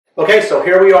Okay, so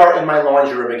here we are in my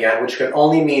laundry room again, which can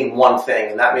only mean one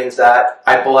thing, and that means that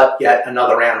I bought yet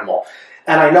another animal.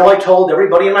 And I know I told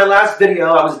everybody in my last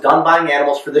video I was done buying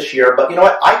animals for this year, but you know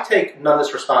what? I take none of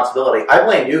this responsibility. I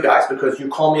blame you guys because you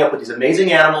call me up with these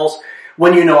amazing animals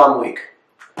when you know I'm weak.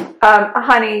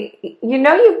 Honey, you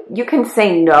know you can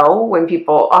say no when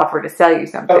people offer to sell you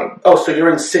something. Oh, so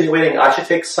you're insinuating I should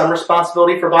take some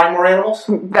responsibility for buying more animals?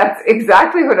 That's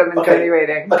exactly what I'm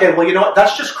insinuating. Okay, well, you know what?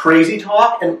 That's just crazy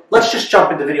talk, and let's just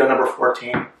jump into video number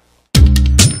 14.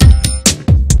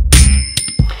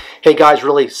 Hey guys,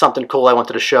 really something cool I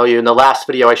wanted to show you. In the last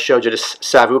video I showed you this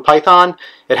Savu python.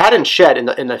 It hadn't shed in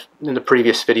the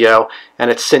previous video,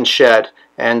 and it's since shed.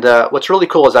 And what's really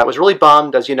cool is I was really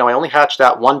bummed. As you know, I only hatched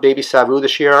out one baby Savu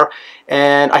this year,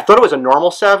 and I thought it was a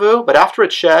normal Savu, but after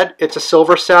it shed, it's a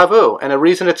silver Savu. And the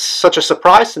reason it's such a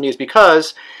surprise to me is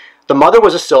because the mother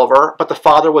was a silver, but the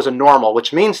father was a normal,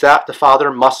 which means that the father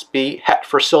must be het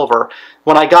for silver.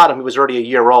 When I got him, he was already a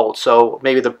year old, so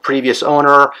maybe the previous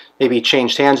owner, maybe he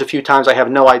changed hands a few times, I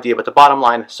have no idea. But the bottom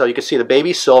line, so you can see the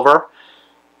baby's silver,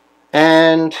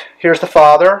 and here's the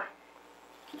father.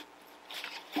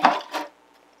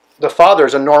 The father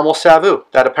is a normal Savu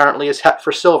that apparently is het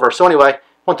for silver. So anyway,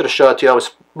 wanted to show it to you. I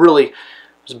was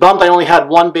bummed I only had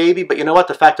one baby, but you know what?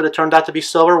 The fact that it turned out to be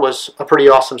silver was a pretty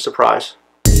awesome surprise.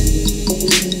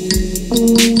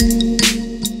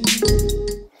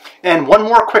 And one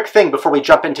more quick thing before we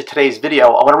jump into today's video.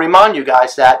 I want to remind you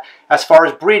guys that as far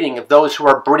as breeding, of those who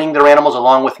are breeding their animals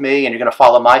along with me, and you're going to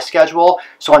follow my schedule,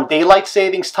 so on daylight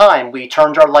savings time, we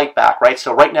turned our light back, right?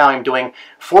 So right now I'm doing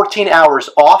 14 hours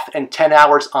off and 10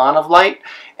 hours on of light.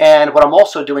 And what I'm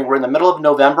also doing, we're in the middle of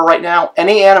November right now,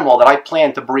 any animal that I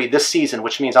plan to breed this season,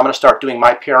 which means I'm going to start doing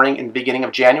my pairing in the beginning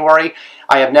of January,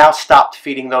 I have now stopped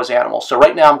feeding those animals. So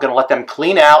right now I'm going to let them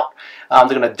clean out.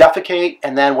 They're going to defecate,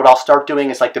 and then what I'll start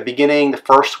doing is like the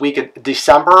first week of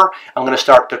December, I'm going to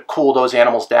start to cool those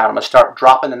animals down. I'm going to start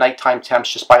dropping the nighttime temps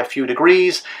just by a few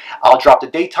degrees. I'll drop the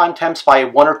daytime temps by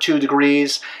 1 or 2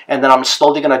 degrees, and then I'm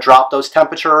slowly going to drop those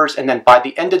temperatures, and then by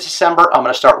the end of December, I'm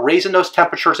going to start raising those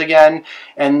temperatures again,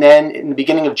 and then in the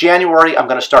beginning of January, I'm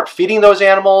going to start feeding those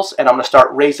animals, and I'm going to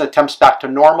start raising the temps back to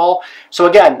normal. So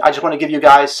again, I just want to give you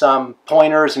guys some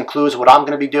pointers and clues of what I'm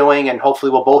going to be doing, and hopefully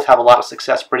we'll both have a lot of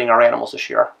success breeding our animals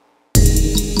this year.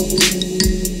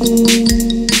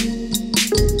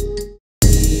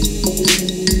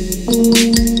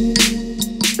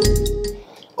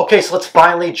 Okay, so let's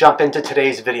finally jump into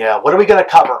today's video. What are we going to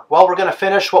cover? Well, we're going to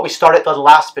finish what we started in the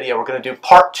last video. We're going to do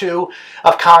part 2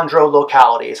 of Chondro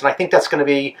localities, and I think that's going to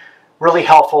be really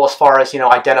helpful as far as, you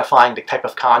know, identifying the type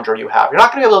of chondro you have. You're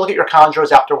not going to be able to look at your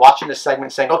chondros after watching this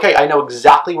segment saying, okay, I know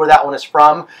exactly where that one is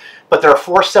from, but there are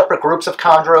 4 separate groups of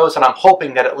chondros, and I'm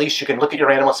hoping that at least you can look at your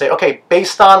animal and say, okay,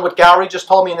 based on what Gary just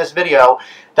told me in this video,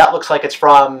 that looks like it's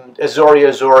from Azuria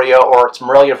azuria, or it's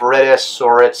Morelia viridis,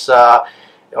 or it's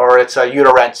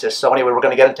uterensis. So anyway, we're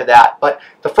going to get into that. But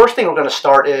the first thing we're going to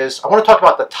start is, I want to talk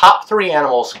about the top 3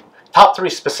 animals, top 3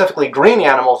 specifically green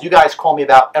animals you guys call me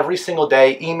about every single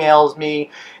day, emails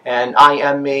me and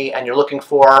IM me, and you're looking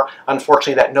for,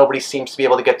 unfortunately, that nobody seems to be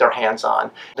able to get their hands on.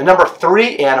 The number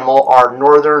 3 animal are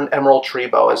northern emerald tree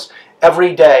boas.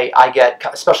 Every day I get,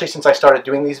 especially since I started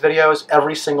doing these videos,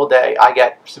 every single day I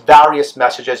get various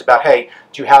messages about, hey,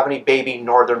 do you have any baby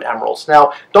northern emeralds?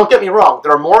 Now, don't get me wrong,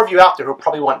 there are more of you out there who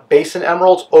probably want basin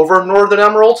emeralds over northern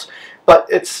emeralds, but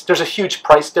there's a huge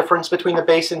price difference between the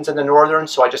basins and the northern,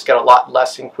 so I just get a lot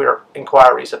less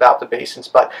inquiries about the basins.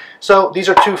 But so these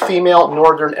are 2 female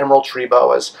northern emerald tree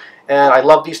boas, and I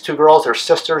love these 2 girls. They're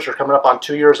sisters. They're coming up on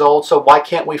 2 years old, so why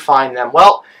can't we find them?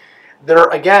 Well, they're,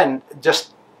 again,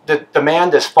 just the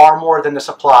demand is far more than the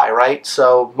supply, right?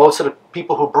 So most of the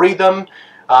people who breed them,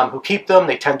 who keep them,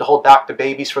 they tend to hold back the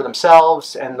babies for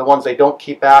themselves, and the ones they don't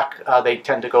keep back, they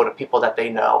tend to go to people that they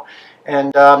know.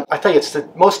 And I tell you, it's the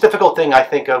most difficult thing I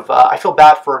think of. I feel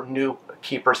bad for new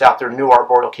keepers out there, new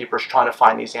arboreal keepers trying to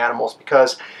find these animals,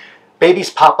 because babies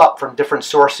pop up from different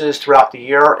sources throughout the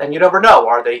year, and you never know.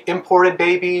 Are they imported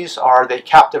babies? Are they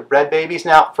captive bred babies?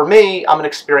 Now, for me, I'm an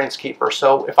experienced keeper,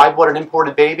 so if I bought an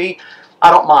imported baby, I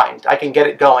don't mind. I can get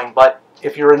it going. But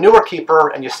if you're a newer keeper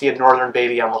and you see a northern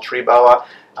baby emerald tree boa,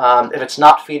 if it's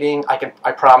not feeding,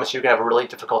 I promise you're going to have a really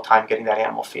difficult time getting that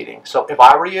animal feeding. So if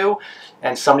I were you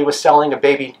and somebody was selling a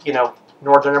baby, you know,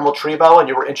 northern emerald tree boa, and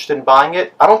you were interested in buying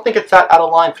it, I don't think it's that out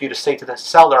of line for you to say to the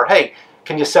seller, hey,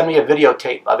 can you send me a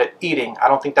videotape of it eating? I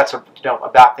don't think that's a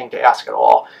bad thing to ask at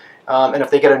all. And if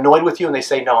they get annoyed with you and they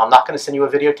say, no, I'm not going to send you a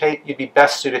videotape, you'd be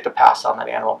best suited to pass on that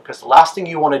animal, because the last thing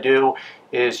you want to do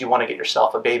is you want to get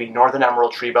yourself a baby northern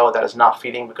emerald tree boa that is not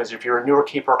feeding, because if you're a newer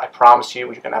keeper, I promise you,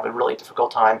 you're going to have a really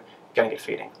difficult time getting it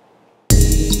feeding.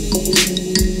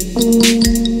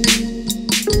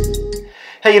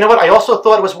 Hey, you know what? I also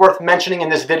thought it was worth mentioning in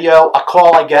this video. A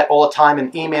call I get all the time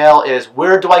in email is,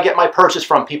 where do I get my purchase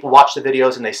from? People watch the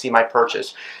videos and they see my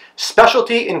purchase.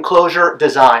 Specialty Enclosure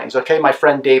Designs, okay, my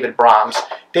friend David Brahms.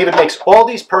 David makes all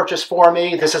these purchases for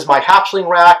me. This is my hatchling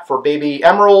rack for baby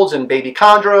emeralds and baby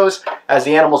chondros. As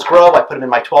the animals grow, I put them in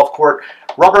my 12-quart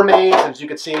Rubbermaid. As you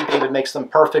can see, David makes them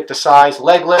perfect to size,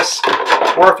 legless.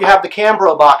 Or if you have the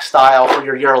Chondro box style for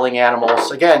your yearling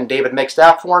animals, again, David makes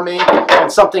that for me. And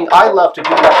something I love to do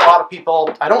that a lot of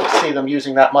people, I don't see them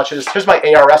using that much, is here's my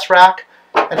ARS rack.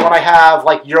 And when I have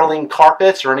like yearling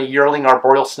carpets or any yearling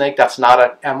arboreal snake that's not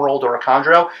an emerald or a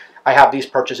chondro, I have these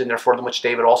purchases in there for them, which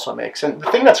David also makes. And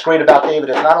the thing that's great about David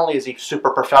is not only is he super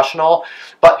professional,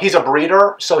 but he's a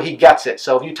breeder, so he gets it.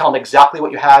 So if you tell him exactly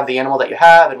what you have, the animal that you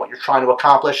have, and what you're trying to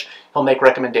accomplish, he'll make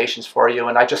recommendations for you.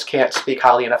 And I just can't speak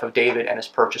highly enough of David and his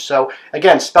purchase. So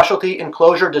again, Specialty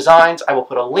Enclosure Designs. I will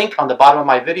put a link on the bottom of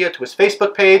my video to his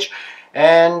Facebook page.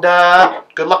 And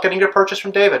good luck getting your purchase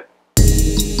from David.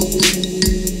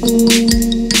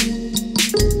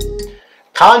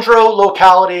 Chondro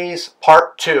Localities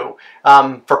Part 2.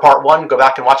 For Part 1, go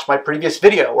back and watch my previous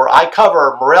video where I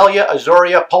cover Morelia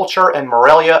azurea pulcher and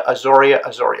Morelia azurea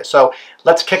azurea. So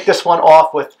let's kick this one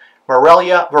off with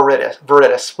Morelia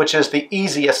viridis, which is the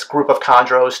easiest group of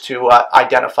chondros to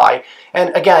identify.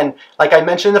 And again, like I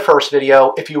mentioned in the first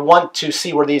video, if you want to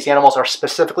see where these animals are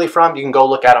specifically from, you can go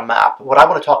look at a map. What I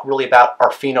want to talk really about are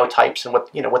phenotypes and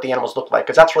what the animals look like,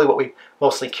 because that's really what we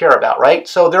mostly care about, right?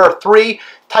 So there are three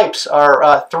types,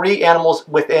 or three animals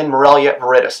within Morelia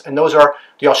viridis, and those are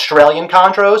the Australian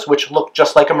chondros, which look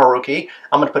just like a maruki.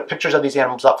 I'm going to put pictures of these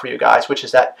animals up for you guys, which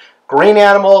is that green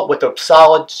animal with a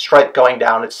solid stripe going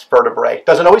down its vertebrae.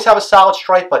 Doesn't always have a solid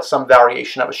stripe, but some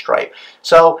variation of a stripe.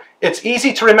 So it's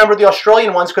easy to remember the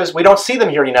Australian ones because we don't see them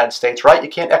here in the United States, right? You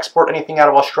can't export anything out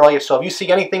of Australia. So if you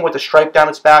see anything with a stripe down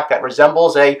its back that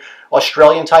resembles a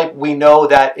Australian type, we know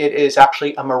that it is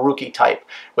actually a maruki type,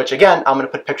 which again, I'm going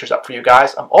to put pictures up for you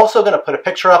guys. I'm also going to put a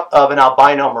picture up of an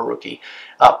albino maruki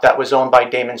that was owned by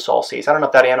Damon Solsees. I don't know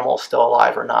if that animal is still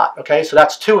alive or not. Okay, so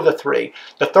that's two of the three.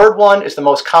 The third one is the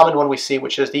most common one we see,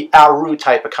 which is the Aru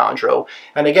type of chondro.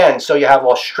 And again, so you have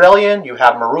Australian, you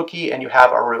have maruki, and you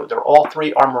have Aru. They're all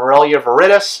three are Morelia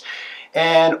viridis.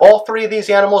 And all three of these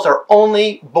animals are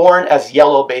only born as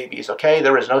yellow babies, okay?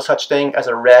 There is no such thing as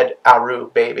a red Aru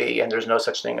baby, and there's no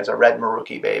such thing as a red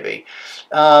maruki baby.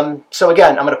 So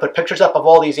again, I'm going to put pictures up of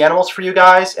all these animals for you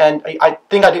guys, and I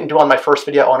think I didn't do on my first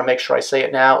video, I want to make sure I say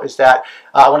it now, is that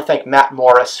I want to thank Matt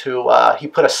Morris, who he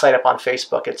put a site up on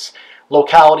Facebook. It's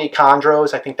Locality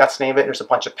Chondros, I think that's the name of it. There's a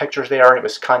bunch of pictures there, and he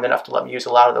was kind enough to let me use a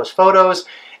lot of those photos.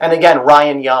 And again,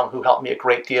 Ryan Young, who helped me a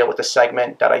great deal with the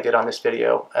segment that I did on this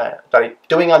video, that I'm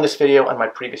doing on this video and my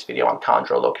previous video on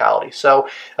Chondro Locality. So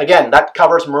again, that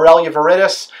covers Morelia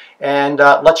viridis, and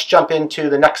let's jump into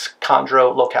the next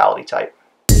Chondro Locality type.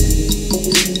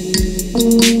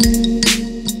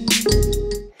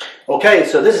 Okay,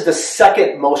 so this is the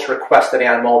second most requested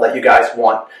animal that you guys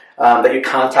want, that you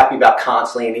contact me about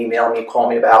constantly and email me, call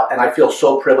me about, and I feel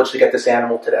so privileged to get this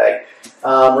animal today.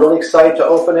 I'm really excited to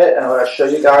open it, and I'm going to show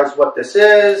you guys what this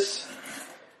is.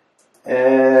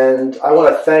 And I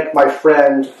want to thank my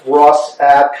friend Ross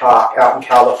Adcock out in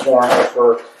California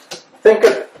for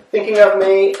thinking of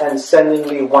me and sending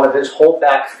me one of his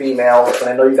holdback females, and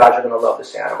I know you guys are going to love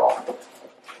this animal.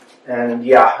 And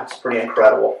yeah, it's pretty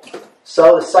incredible.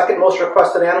 So the second most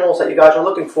requested animals that you guys are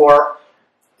looking for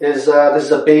is this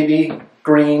is a baby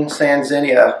green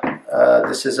Sanzinia.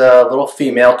 This is a little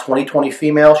female, 2020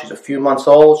 female. She's a few months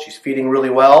old. She's feeding really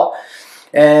well.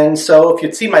 And so if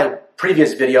you'd see my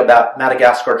previous video about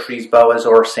Madagascar trees boas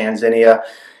or Sanzinia,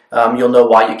 you'll know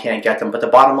why you can't get them. But the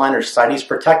bottom line is CITES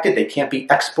protected. They can't be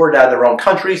exported out of their own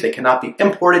countries. They cannot be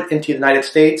imported into the United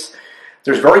States.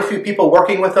 There's very few people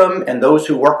working with them, and those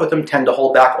who work with them tend to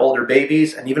hold back older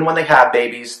babies. And even when they have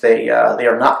babies, they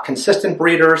are not consistent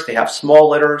breeders. They have small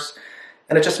litters,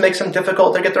 and it just makes them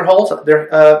difficult to get their holds.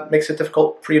 Makes it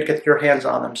difficult for you to get your hands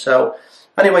on them. So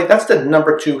anyway, that's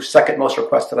the second most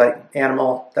requested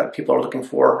animal that people are looking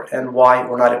for, and why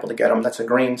we're not able to get them. That's a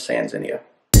green Sanzinia.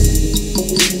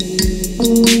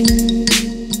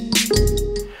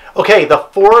 Okay, the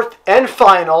fourth and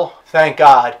final, thank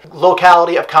God,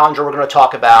 locality of chondro we're going to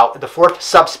talk about, the fourth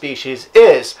subspecies,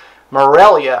 is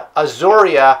Morelia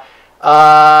azurea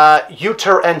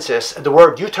uterensis. The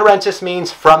word uterensis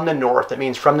means from the north. It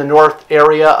means from the north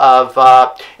area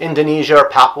of Indonesia or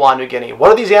Papua New Guinea. What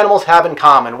do these animals have in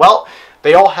common? Well,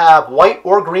 They all have white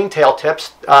or green tail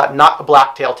tips, not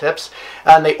black tail tips,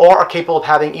 and they all are capable of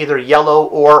having either yellow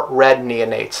or red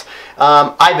neonates.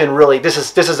 I've been really, this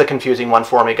is a confusing one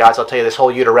for me, guys. I'll tell you, this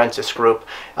whole Uterensis group.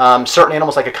 Certain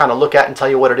animals I could kind of look at and tell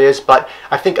you what it is, but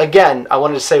I think, again, I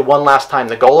wanted to say one last time,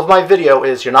 the goal of my video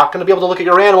is you're not going to be able to look at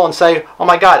your animal and say, oh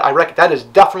my God, I reckon that is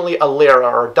definitely a Lyra,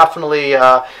 or definitely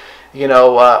you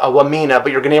know, a Wamina,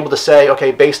 but you're going to be able to say,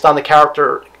 okay, based on the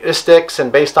characteristics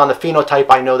and based on the phenotype,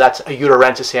 I know that's a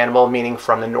Uterensis animal, meaning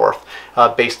from the north,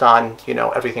 based on, you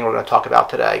know, everything we're going to talk about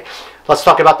today. Let's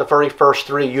talk about the very first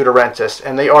three Uterensis,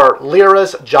 and they are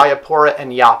Lyras, Jayapura,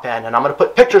 and Yapen, and I'm going to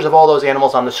put pictures of all those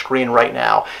animals on the screen right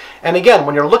now. And again,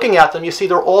 when you're looking at them, you see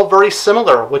they're all very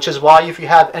similar, which is why if you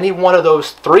have any one of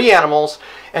those three animals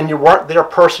and you weren't there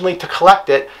personally to collect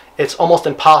it, it's almost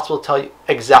impossible to tell you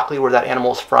exactly where that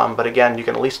animal is from. But again, you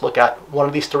can at least look at one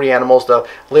of these three animals, the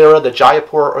Lyra, the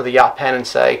Jayapura, or the Yapen, and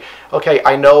say, okay,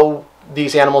 I know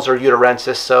these animals are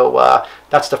Uterensis, so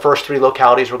that's the first three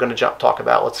localities we're going to talk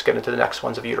about. Let's get into the next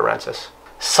ones of Uterensis.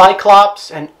 Cyclops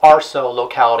and Arso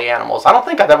locality animals. I don't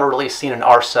think I've ever really seen an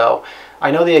Arso. I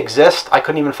know they exist. I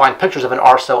couldn't even find pictures of an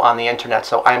Arso on the internet,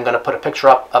 so I'm going to put a picture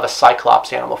up of a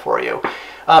Cyclops animal for you.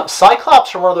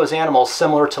 Cyclops are one of those animals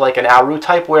similar to like an Aru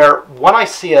type, where when I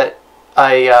see a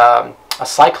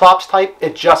Cyclops type,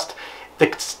 it just, the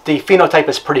phenotype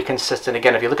is pretty consistent.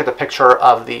 Again, if you look at the picture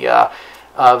of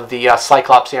the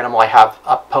Cyclops animal I have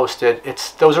up posted,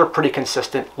 those are pretty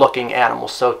consistent looking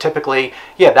animals. So typically,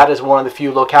 yeah, that is one of the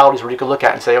few localities where you can look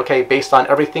at and say, okay, based on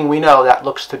everything we know, that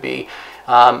looks to be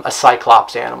a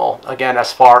Cyclops animal. Again,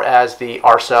 as far as the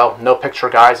Arso, no picture,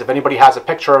 guys. If anybody has a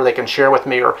picture, they can share with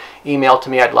me or email to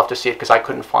me. I'd love to see it because I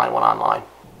couldn't find one online.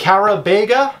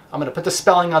 Carabega, I'm going to put the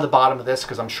spelling on the bottom of this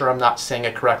because I'm sure I'm not saying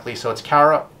it correctly. So it's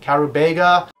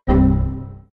Carabega.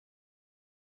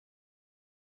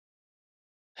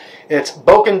 It's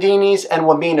Bocandinis and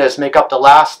Waminas make up the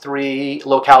last three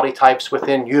locality types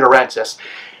within Uterensis.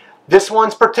 This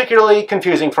one's particularly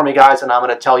confusing for me, guys, and I'm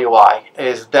going to tell you why.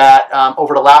 Is that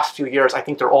over the last few years, I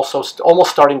think they're also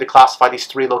almost starting to classify these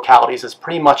three localities as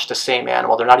pretty much the same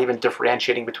animal. They're not even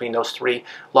differentiating between those three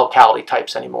locality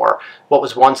types anymore. What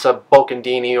was once a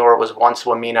Bocandini or was once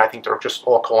Wamina, I think they're just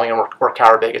all calling them, or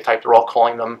Carabega type, they're all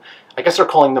calling them, I guess they're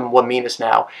calling them Waminas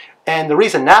now. And the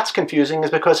reason that's confusing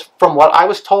is because from what I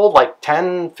was told like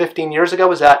 10, 15 years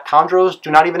ago is that Chondros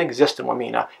do not even exist in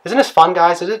Wamina. Isn't this fun,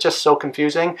 guys? Is it just so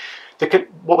confusing?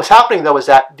 What was happening, though, is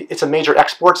that it's a major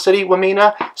export city,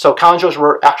 Wamina, so Chondros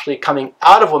were actually coming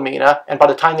out of Wamina, and by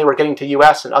the time they were getting to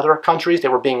U.S. and other countries, they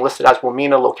were being listed as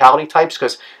Wamina locality types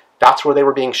because that's where they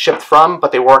were being shipped from,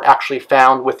 but they weren't actually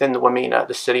found within the Wamina,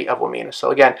 the city of Wamina. So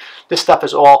again, this stuff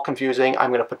is all confusing. I'm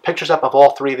going to put pictures up of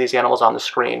all three of these animals on the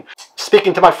screen.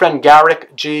 Speaking to my friend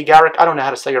Garrick, Garrick, I don't know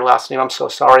how to say your last name, I'm so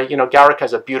sorry. You know, Garrick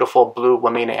has a beautiful blue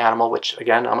Wamina animal, which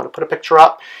again, I'm going to put a picture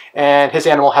up, and his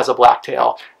animal has a black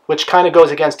tail, which kind of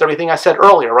goes against everything I said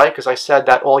earlier, right? Because I said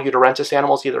that all Uterensis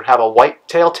animals either have a white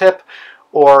tail tip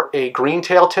or a green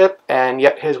tail tip, and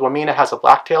yet his Wamina has a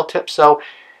black tail tip. So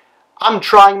I'm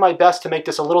trying my best to make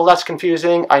this a little less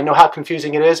confusing. I know how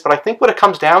confusing it is, but I think what it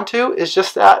comes down to is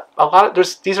just that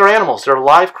these are animals. They're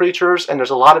live creatures, and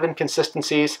there's a lot of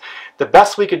inconsistencies. The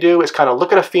best we could do is kind of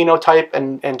look at a phenotype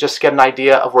and just get an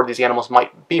idea of where these animals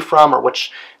might be from or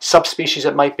which subspecies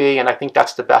it might be, and I think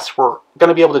that's the best we're going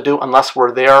to be able to do unless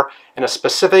we're there in a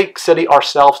specific city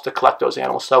ourselves to collect those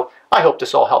animals. So I hope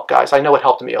this all helped, guys. I know it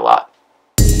helped me a lot.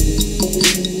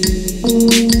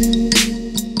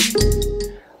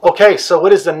 Okay, so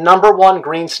what is the #1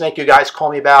 green snake you guys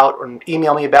call me about or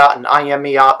email me about and IM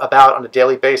me about on a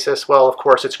daily basis? Well, of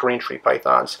course, it's green tree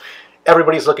pythons.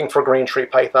 Everybody's looking for green tree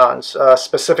pythons,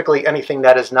 specifically anything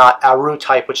that is not Aru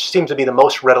type, which seems to be the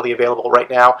most readily available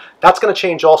right now. That's going to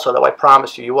change also, though, I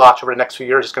promise you. You watch over the next few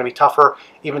years, it's going to be tougher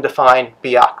even to find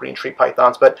Biak green tree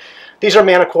pythons. But these are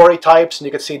Maniquari types, and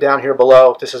you can see down here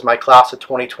below, this is my class of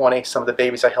 2020, some of the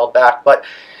babies I held back. But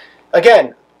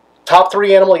again, top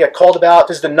 3 animal you get called about.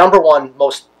 This is the #1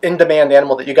 most in-demand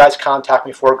animal that you guys contact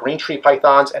me for, green tree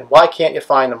pythons. And why can't you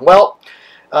find them? Well,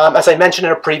 as I mentioned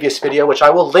in a previous video, which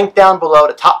I will link down below,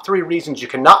 the top 3 reasons you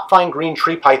cannot find green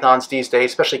tree pythons these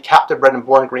days, especially captive bred and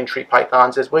born green tree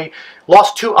pythons, is we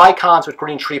lost 2 icons with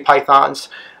green tree pythons,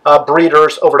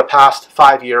 breeders, over the past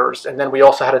 5 years, and then we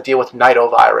also had to deal with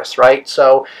nidovirus, right?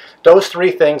 So those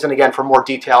 3 things, and again, for more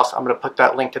details, I'm going to put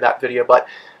that link to that video, but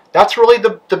that's really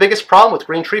the biggest problem with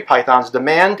green tree pythons.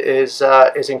 Demand is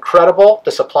incredible.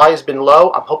 The supply has been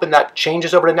low. I'm hoping that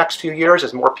changes over the next few years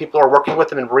as more people are working with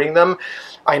them and breeding them.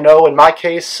 I know in my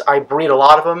case, I breed a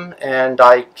lot of them and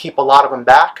I keep a lot of them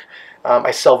back.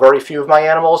 I sell very few of my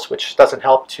animals, which doesn't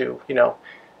help to, you know,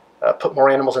 put more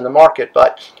animals in the market.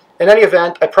 But in any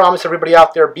event, I promise everybody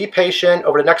out there, be patient.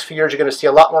 Over the next few years, you're going to see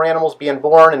a lot more animals being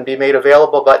born and be made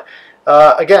available. But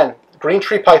again, green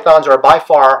tree pythons are by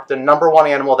far the #1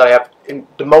 animal that I have in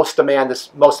the most demand,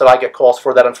 most that I get calls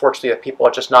for, that unfortunately people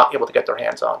are just not able to get their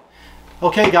hands on.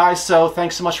 Okay guys, so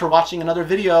thanks so much for watching another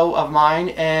video of mine,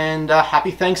 and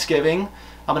happy Thanksgiving.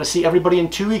 I'm going to see everybody in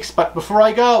 2 weeks, but before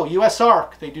I go,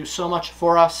 USARK, they do so much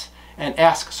for us and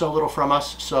ask so little from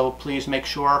us, so please make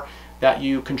sure that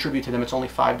you contribute to them. It's only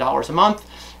 $5 a month.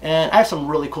 And I have some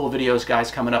really cool videos,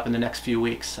 guys, coming up in the next few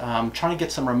weeks. I'm trying to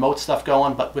get some remote stuff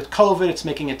going, but with COVID, it's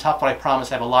making it tough, but I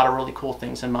promise I have a lot of really cool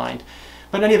things in mind.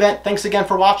 But in any event, thanks again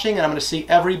for watching, and I'm going to see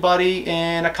everybody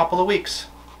in a couple of weeks.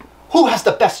 Who has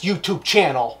the best YouTube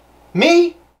channel?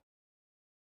 Me